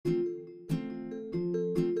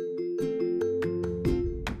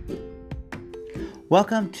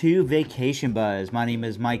Welcome to Vacation Buzz. My name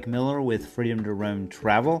is Mike Miller with Freedom to Roam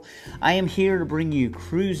Travel. I am here to bring you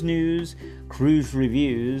cruise news, cruise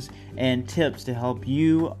reviews, and tips to help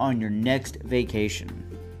you on your next vacation.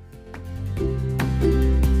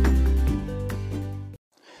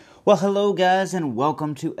 Well, hello guys, and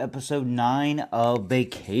welcome to episode 9 of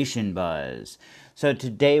Vacation Buzz. So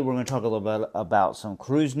today we're going to talk a little bit about some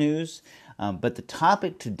cruise news, but the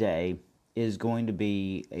topic today is going to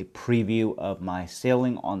be a preview of my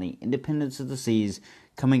sailing on the Independence of the Seas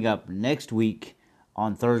coming up next week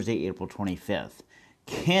on Thursday, April 25th.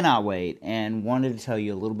 Cannot wait, and wanted to tell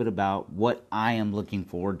you a little bit about what I am looking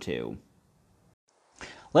forward to.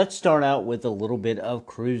 Let's start out with a little bit of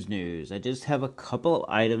cruise news. I just have a couple of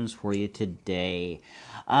items for you today.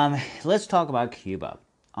 Let's talk about Cuba.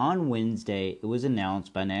 On Wednesday, it was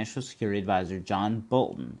announced by National Security Advisor John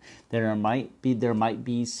Bolton that there might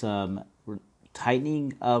be some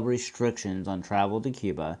tightening of restrictions on travel to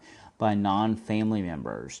Cuba by non-family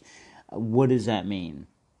members. What does that mean?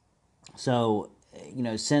 So,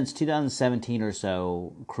 since 2017 or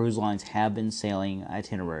so, cruise lines have been sailing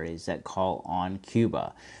itineraries that call on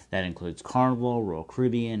Cuba. That includes Carnival, Royal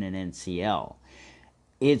Caribbean, and NCL.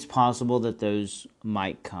 It's possible that those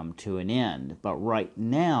might come to an end, but right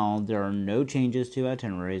now there are no changes to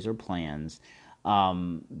itineraries or plans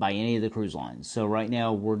by any of the cruise lines. So right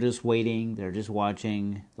now we're just waiting. They're just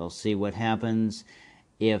watching. They'll see what happens.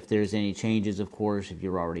 If there's any changes, of course, if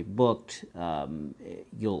you're already booked,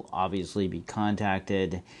 you'll obviously be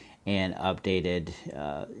contacted and updated,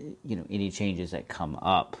 any changes that come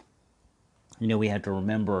up. We have to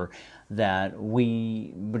remember that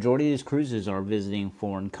majority of these cruises are visiting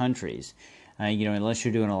foreign countries. Unless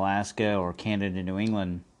you're doing Alaska or Canada, New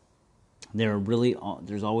England,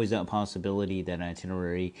 there's always that possibility that an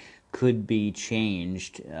itinerary could be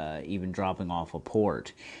changed, even dropping off a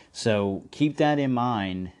port. So keep that in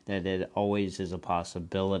mind, that it always is a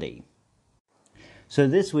possibility. So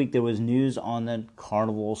this week there was news on the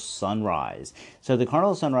Carnival Sunrise. So the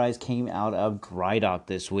Carnival Sunrise came out of dry dock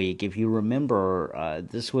this week. If you remember,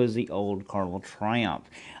 this was the old Carnival Triumph.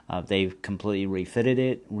 They've completely refitted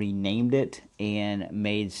it, renamed it, and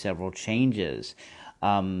made several changes.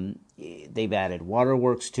 They've added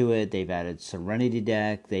waterworks to it. They've added Serenity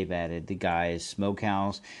Deck. They've added the Guy's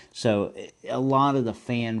Smokehouse. So a lot of the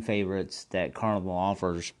fan favorites that Carnival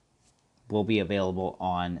offers will be available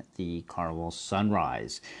on the Carnival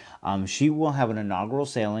Sunrise. She will have an inaugural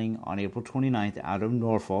sailing on April 29th out of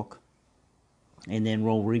Norfolk, and then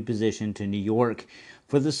we'll reposition to New York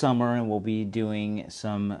for the summer, and we'll be doing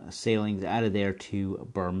some sailings out of there to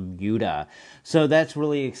Bermuda. So that's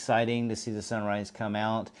really exciting to see the Sunrise come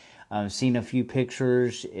out. I've seen a few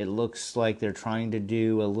pictures. It looks like they're trying to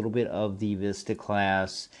do a little bit of the Vista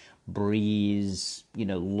class breeze,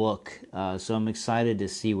 look. So I'm excited to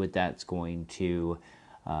see what that's going to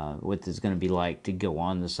be like to go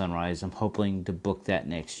on the Sunrise. I'm hoping to book that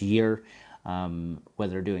next year,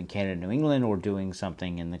 whether doing Canada, New England, or doing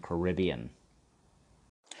something in the Caribbean.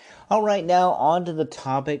 All right, now on to the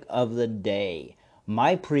topic of the day.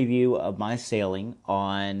 My preview of my sailing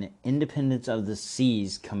on Independence of the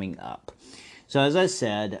Seas coming up. So as I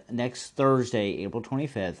said, next Thursday, April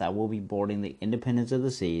 25th, I will be boarding the Independence of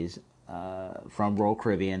the Seas from Royal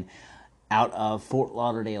Caribbean out of Fort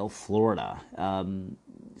Lauderdale, Florida.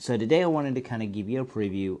 So today I wanted to kind of give you a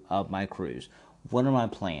preview of my cruise. What are my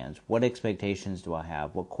plans? What expectations do I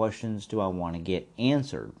have? What questions do I want to get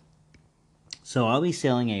answered? So I'll be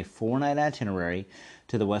sailing a 4-night itinerary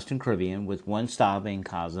to the Western Caribbean with one stop in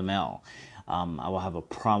Cozumel. I will have a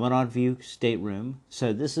promenade view stateroom,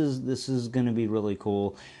 so this is going to be really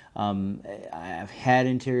cool. I've had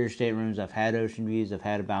interior staterooms, I've had ocean views, I've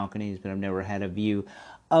had balconies, but I've never had a view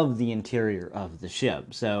of the interior of the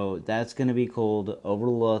ship. So that's going to be cool to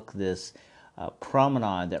overlook this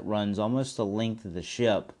promenade that runs almost the length of the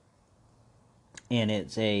ship. And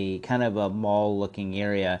it's a kind of a mall-looking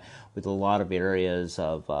area with a lot of areas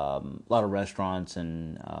of a lot of restaurants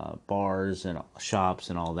and bars and shops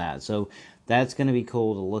and all that. So that's going to be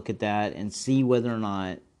cool to look at that and see whether or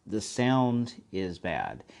not the sound is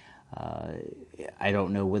bad. I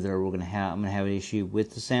don't know whether I'm going to have an issue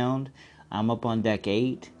with the sound. I'm up on deck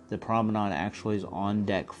 8. The promenade actually is on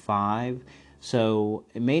deck 5. So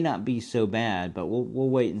it may not be so bad, but we'll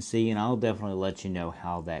wait and see, and I'll definitely let you know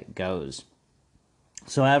how that goes.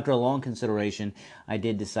 So after a long consideration, I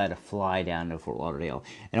did decide to fly down to Fort Lauderdale.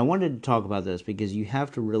 And I wanted to talk about this because you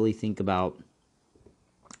have to really think about,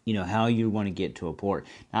 how you want to get to a port.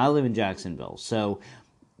 Now, I live in Jacksonville, so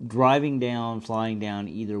driving down, flying down,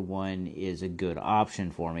 either one is a good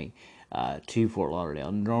option for me to Fort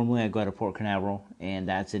Lauderdale. Normally I go to Port Canaveral, and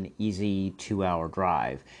that's an easy 2-hour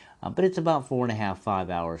drive. But it's about 4.5, 5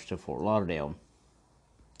 hours to Fort Lauderdale.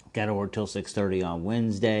 Got to work till 6:30 on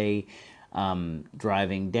Wednesday.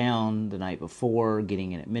 Driving down the night before,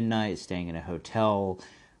 getting in at midnight, staying in a hotel,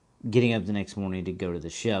 getting up the next morning to go to the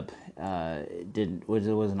ship. It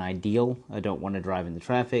wasn't ideal. I don't want to drive in the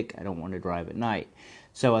traffic. I don't want to drive at night.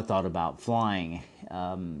 So I thought about flying.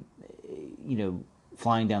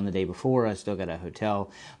 Flying down the day before. I still got a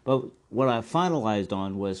hotel. But what I finalized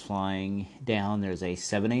on was flying down. There's a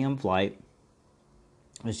 7 a.m. flight.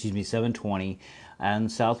 7:20 on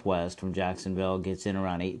Southwest from Jacksonville. Gets in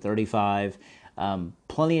around 8:35.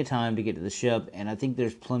 Plenty of time to get to the ship, and I think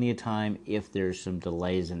there's plenty of time if there's some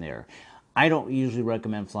delays in there. I don't usually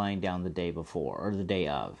recommend flying down the day before, or the day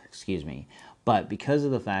of, but because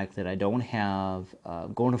of the fact that I don't have,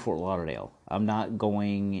 going to Fort Lauderdale, I'm not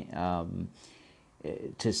going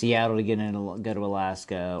to Seattle to go to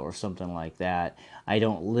Alaska or something like that. I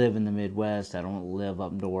don't live in the Midwest. I don't live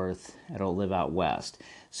up north. I don't live out west.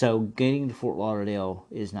 So getting to Fort Lauderdale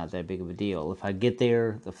is not that big of a deal. If I get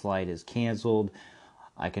there, the flight is canceled.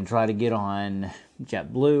 I can try to get on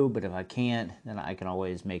JetBlue, but if I can't, then I can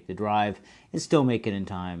always make the drive and still make it in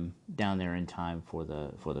time down there in time for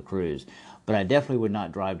the cruise. But I definitely would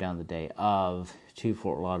not drive down the day of to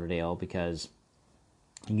Fort Lauderdale, because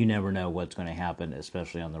you never know what's going to happen,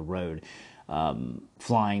 especially on the road.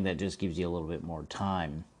 Flying, that just gives you a little bit more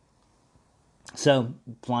time. So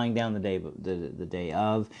flying down the day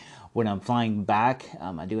of. When I'm flying back,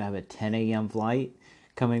 I do have a 10 a.m. flight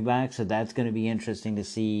coming back, so that's going to be interesting to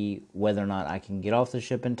see whether or not I can get off the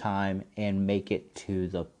ship in time and make it to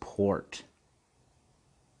the port.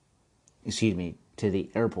 To the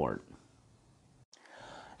airport.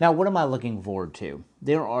 Now, what am I looking forward to?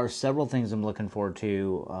 There are several things I'm looking forward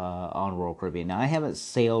to on Royal Caribbean. Now, I haven't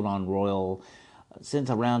sailed on Royal since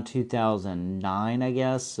around 2009, I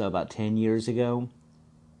guess, so about 10 years ago.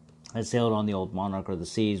 I sailed on the old Monarch of the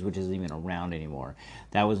Seas, which isn't even around anymore.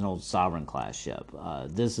 That was an old Sovereign class ship.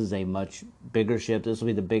 This is a much bigger ship. This will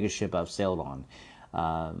be the biggest ship I've sailed on.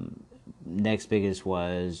 Next biggest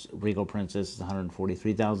was Regal Princess,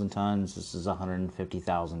 143,000 tons. This is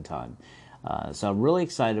 150,000 ton. So I'm really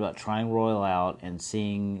excited about trying Royal out and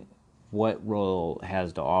seeing what Royal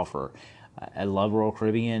has to offer. I love Royal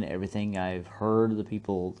Caribbean. Everything I've heard,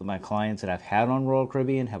 my clients that I've had on Royal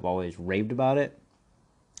Caribbean have always raved about it.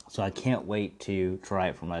 So I can't wait to try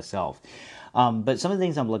it for myself. But some of the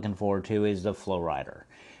things I'm looking forward to is the Flow Rider.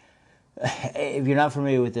 If you're not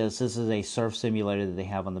familiar with this is a surf simulator that they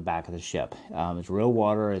have on the back of the ship. It's real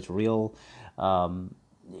water. It's real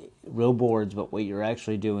boards, but what you're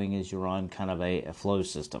actually doing is you're on kind of a flow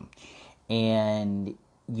system. And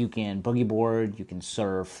you can boogie board, you can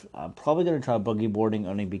surf. I'm probably going to try boogie boarding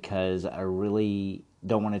only because I really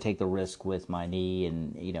don't want to take the risk with my knee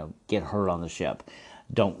and, get hurt on the ship.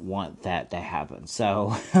 Don't want that to happen.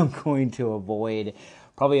 So I'm going to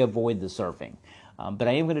probably avoid the surfing. But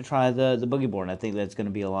I am going to try the boogie board, and I think that's going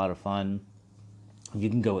to be a lot of fun. You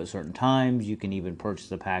can go at certain times. You can even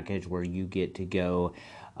purchase a package where you get to go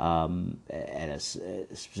at a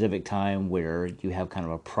specific time where you have kind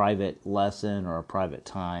of a private lesson or a private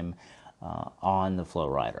time on the Flow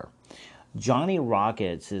Rider. Johnny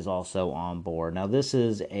Rockets is also on board. Now, this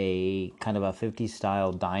is a kind of a 50s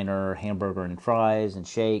style diner, hamburger and fries and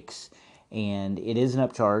shakes, and it is an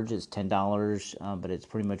upcharge. It's $10, but it's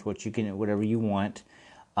pretty much whatever you want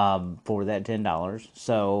for that $10.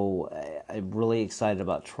 So I'm really excited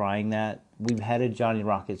about trying that. We've had a Johnny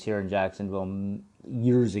Rockets here in Jacksonville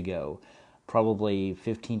years ago, probably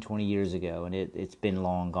 15, 20 years ago, and it's been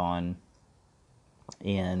long gone.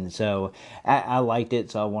 And so I liked it,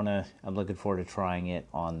 so I'm looking forward to trying it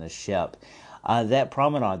on the ship. That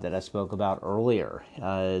promenade that I spoke about earlier,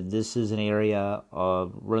 this is an area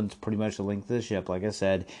runs pretty much the length of the ship. Like I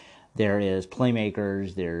said, there is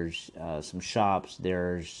Playmakers, there's some shops,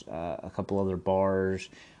 there's a couple other bars.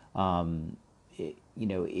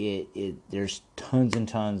 There's tons and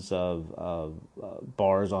tons of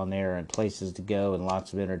bars on there and places to go and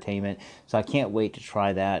lots of entertainment. So I can't wait to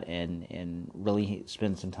try that and really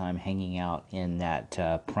spend some time hanging out in that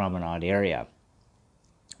promenade area.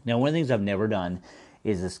 Now, one of the things I've never done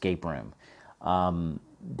is escape room.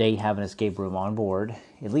 They have an escape room on board.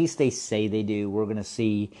 At least they say they do. We're going to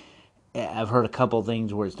see. I've heard a couple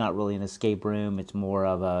things where it's not really an escape room. It's more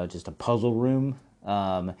of just a puzzle room.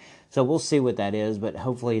 So we'll see what that is, but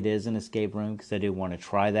hopefully it is an escape room because I do want to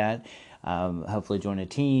try that. hopefully join a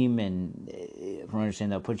team, and from what I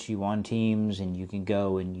understand, they'll put you on teams, and you can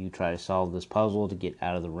go and you try to solve this puzzle to get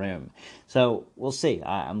out of the room. So we'll see.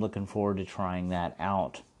 I'm looking forward to trying that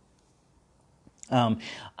out. I'm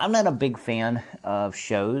not a big fan of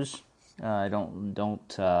shows. Don't go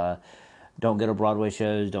to Broadway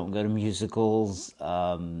shows. Don't go to musicals.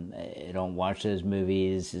 I don't watch those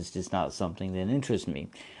movies. It's just not something that interests me.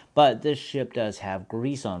 But this ship does have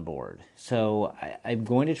Grease on board, so I'm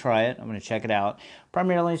going to try it. I'm going to check it out,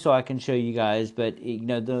 primarily so I can show you guys. But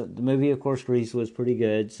the movie, of course, Grease was pretty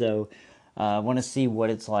good, so I want to see what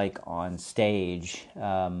it's like on stage.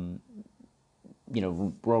 Royal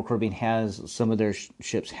Caribbean has some of their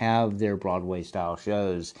ships have their Broadway style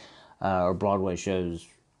shows, or Broadway shows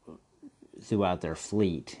throughout their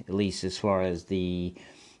fleet, at least as far as the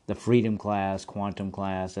Freedom class, Quantum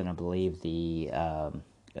class, and I believe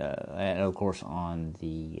and of course on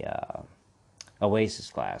the Oasis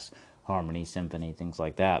class, Harmony, Symphony, things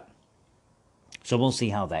like that. So we'll see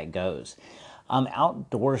how that goes.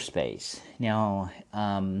 Outdoor space. Now,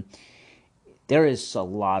 there is a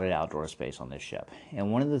lot of outdoor space on this ship.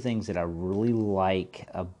 And one of the things that I really like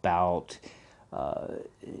about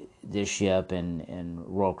this ship and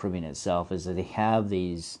Royal Caribbean itself is that they have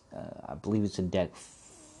these, I believe it's a deck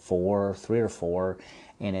 3 or 4,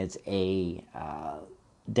 and it's a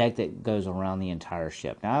deck that goes around the entire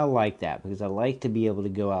ship. Now, I like that because I like to be able to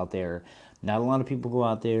go out there. Not a lot of people go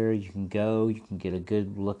out there. You can get a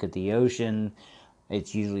good look at the ocean.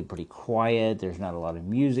 It's usually pretty quiet. There's not a lot of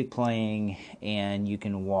music playing, and you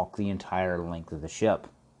can walk the entire length of the ship,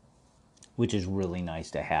 which is really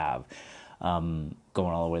nice to have, going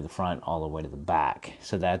all the way to the front, all the way to the back.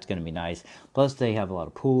 So that's going to be nice. Plus, they have a lot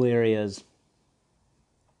of pool areas,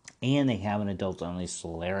 and they have an adult-only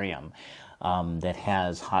solarium that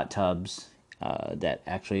has hot tubs that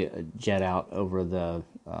actually jet out over the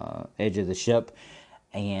edge of the ship,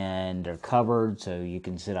 and they're covered, so you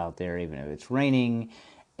can sit out there even if it's raining.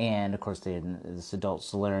 And of course, this adult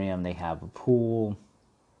solarium, they have a pool,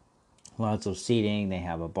 lots of seating, they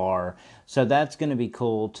have a bar, so that's going to be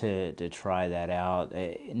cool to try that out.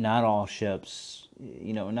 Not all ships,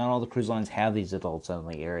 not all the cruise lines have these adults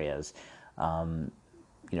only areas.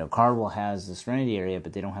 Carnival has the Serenity area,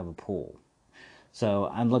 but they don't have a pool. So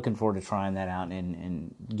I'm looking forward to trying that out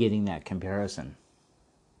and getting that comparison.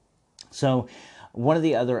 So one of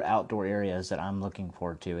the other outdoor areas that I'm looking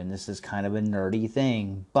forward to, and this is kind of a nerdy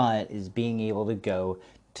thing, but is being able to go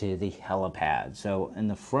to the helipad. So in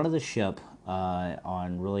the front of the ship,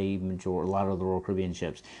 on really a lot of the Royal Caribbean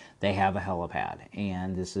ships, they have a helipad.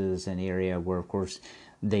 And this is an area where, of course,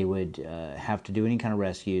 they would have to do any kind of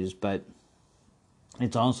rescues, but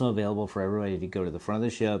it's also available for everybody to go to the front of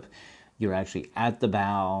the ship. You're actually at the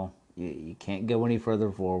bow. You can't go any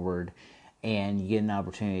further forward, and you get an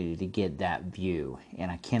opportunity to get that view.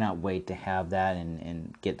 And I cannot wait to have that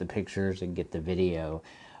and get the pictures and get the video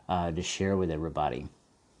to share with everybody.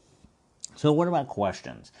 So what about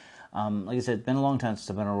questions? Like I said, it's been a long time since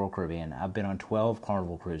I've been on Royal Caribbean. I've been on 12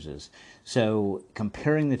 Carnival cruises. So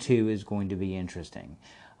comparing the two is going to be interesting.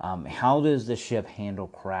 How does the ship handle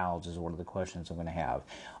crowds is one of the questions I'm going to have.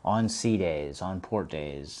 On sea days, on port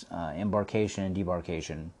days, embarkation and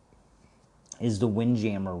debarkation. Is the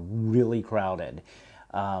Windjammer really crowded?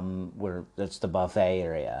 Where that's the buffet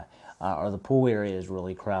area. Are the pool areas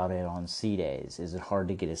really crowded on sea days? Is it hard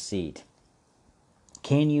to get a seat?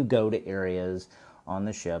 Can you go to areas on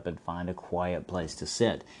the ship and find a quiet place to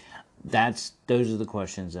sit? Those are the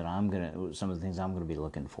questions that some of the things I'm gonna be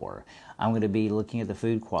looking for. I'm gonna be looking at the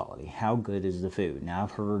food quality. How good is the food? Now,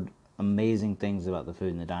 I've heard amazing things about the food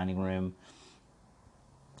in the dining room.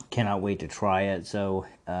 Cannot wait to try it. So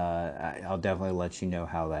I'll definitely let you know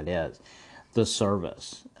how that is. The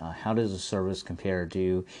service. How does the service compare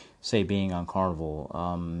to, say, being on Carnival?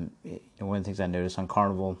 One of the things I noticed on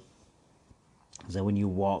Carnival is that when you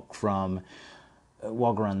walk around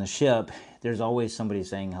the ship, there's always somebody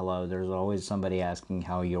saying hello. There's always somebody asking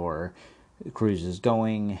how your cruise is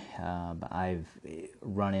going. I've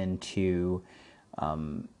run into,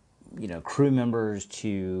 crew members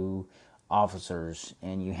to officers,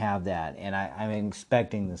 and you have that. And I'm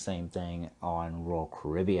expecting the same thing on Royal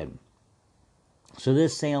Caribbean. So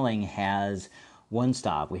this sailing has one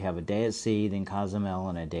stop. We have a day at sea, then Cozumel,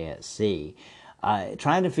 and a day at sea.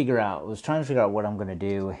 Trying to figure out what I'm going to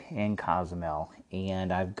do in Cozumel,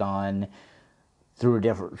 and I've gone through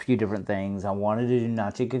a few different things. I wanted to do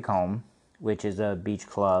Nache Cacom, which is a beach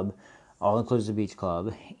club, all-inclusive beach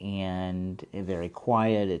club, and very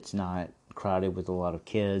quiet. It's not crowded with a lot of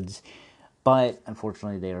kids, but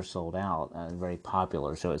unfortunately they are sold out. Very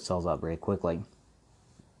popular, so it sells out very quickly.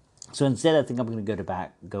 So instead, I think I'm going to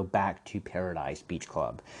go back to Paradise Beach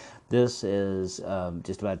Club. This is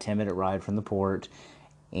just about a 10-minute ride from the port,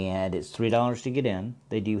 and it's $3 to get in.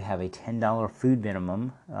 They do have a $10 food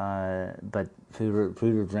minimum, but food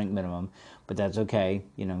or drink minimum, but that's okay.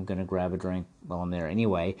 I'm going to grab a drink while I'm there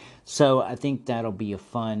anyway. So I think that'll be a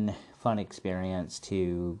fun experience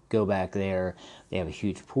to go back there. They have a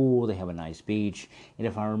huge pool. They have a nice beach, and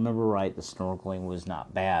if I remember right, the snorkeling was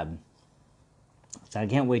not bad. So I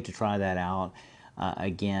can't wait to try that out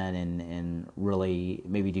again and really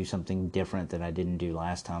maybe do something different that I didn't do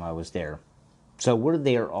last time I was there. So we're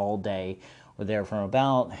there all day. We're there from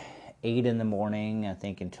about 8 in the morning, I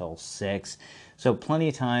think, until 6. So plenty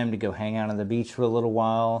of time to go hang out on the beach for a little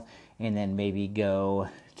while and then maybe go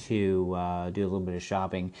to do a little bit of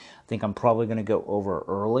shopping. I think I'm probably going to go over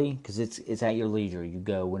early because it's at your leisure. You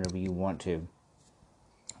go whenever you want to.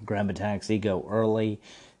 Grab a taxi, go early,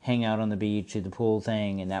 hang out on the beach, do the pool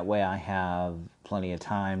thing, and that way I have plenty of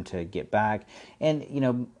time to get back. And,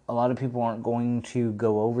 a lot of people aren't going to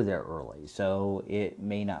go over there early, so it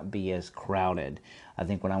may not be as crowded. I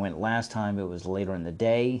think when I went last time, it was later in the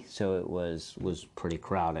day, so it was pretty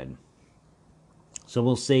crowded. So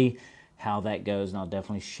we'll see how that goes, and I'll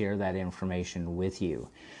definitely share that information with you.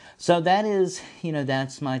 So that is,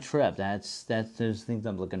 that's my trip. That's those things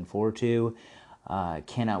I'm looking forward to.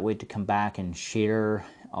 Cannot wait to come back and share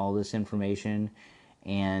all this information.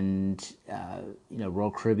 And,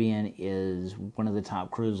 Royal Caribbean is one of the top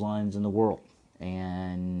cruise lines in the world.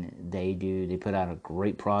 And they put out a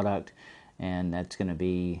great product, and that's going to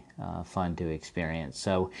be fun to experience.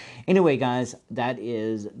 So anyway, guys, that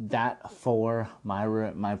is that for my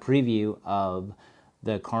preview of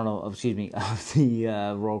the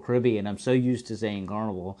Royal Caribbean. I'm so used to saying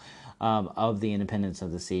Carnival, of the Independence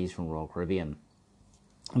of the Seas from Royal Caribbean.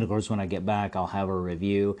 And of course, when I get back, I'll have a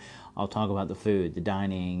review. I'll talk about the food, the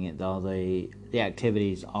dining, all the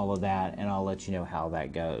activities, all of that, and I'll let you know how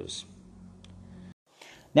that goes.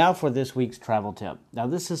 Now for this week's travel tip. Now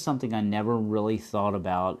this is something I never really thought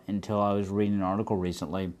about until I was reading an article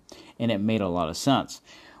recently, and it made a lot of sense.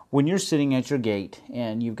 When you're sitting at your gate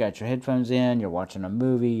and you've got your headphones in, you're watching a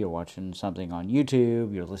movie, you're watching something on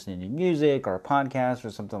YouTube, you're listening to music or a podcast or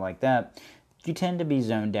something like that, you tend to be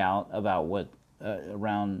zoned out about what's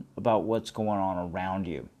going on around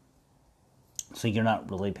you. So you're not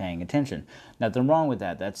really paying attention. Nothing wrong with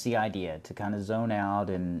that. That's the idea, to kind of zone out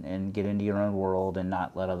and get into your own world and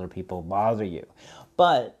not let other people bother you.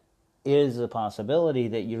 But it is a possibility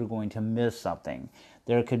that you're going to miss something.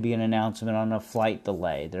 There could be an announcement on a flight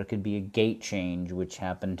delay. There could be a gate change, which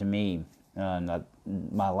happened to me, not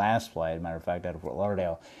my last flight, as a matter of fact, out of Fort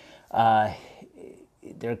Lauderdale.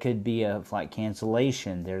 There could be a flight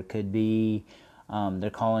cancellation. There could be they're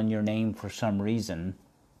calling your name for some reason.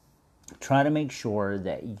 Try to make sure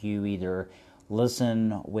that you either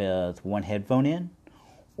listen with one headphone in,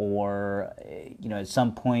 or at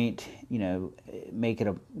some point make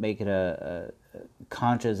it a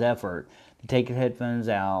conscious effort to take your headphones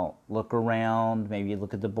out, look around, maybe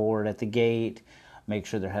look at the board at the gate, make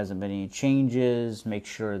sure there hasn't been any changes, make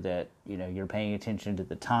sure that you're paying attention to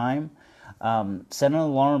the time. Set an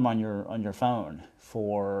alarm on your phone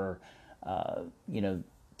for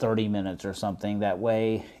 30 minutes or something. That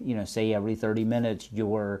way, say every 30 minutes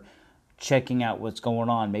you're checking out what's going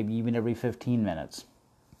on, maybe even every 15 minutes.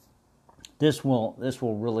 This will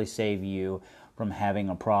really save you from having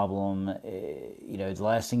a problem. The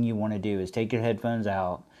last thing you want to do is take your headphones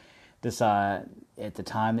out, decide at the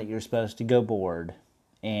time that you're supposed to go board,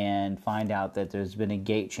 and find out that there's been a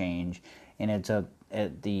gate change and it's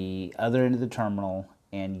at the other end of the terminal,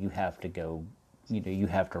 and you have to go, you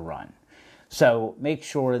have to run. So make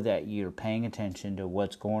sure that you're paying attention to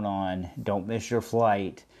what's going on. Don't miss your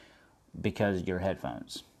flight because of your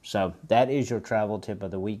headphones. So that is your travel tip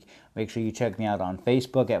of the week. Make sure you check me out on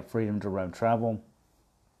Facebook at Freedom to Roam Travel.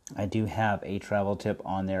 I do have a travel tip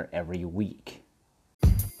on there every week.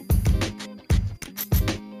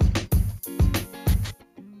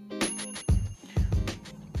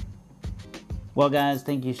 Well, guys,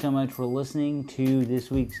 thank you so much for listening to this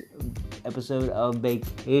week's episode of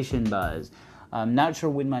Vacation Buzz. I'm not sure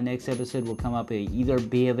when my next episode will come up. It'll either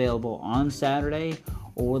be available on Saturday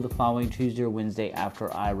or the following Tuesday or Wednesday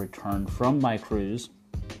after I return from my cruise.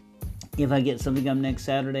 If I get something up next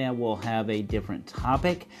Saturday, I will have a different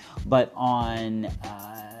topic. But on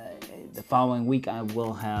the following week, I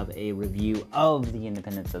will have a review of the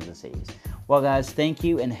Independence of the Seas. Well, guys, thank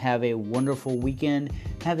you and have a wonderful weekend.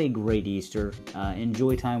 Have a great Easter.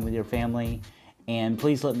 Enjoy time with your family. And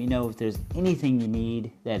please let me know if there's anything you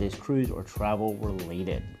need that is cruise or travel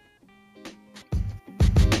related.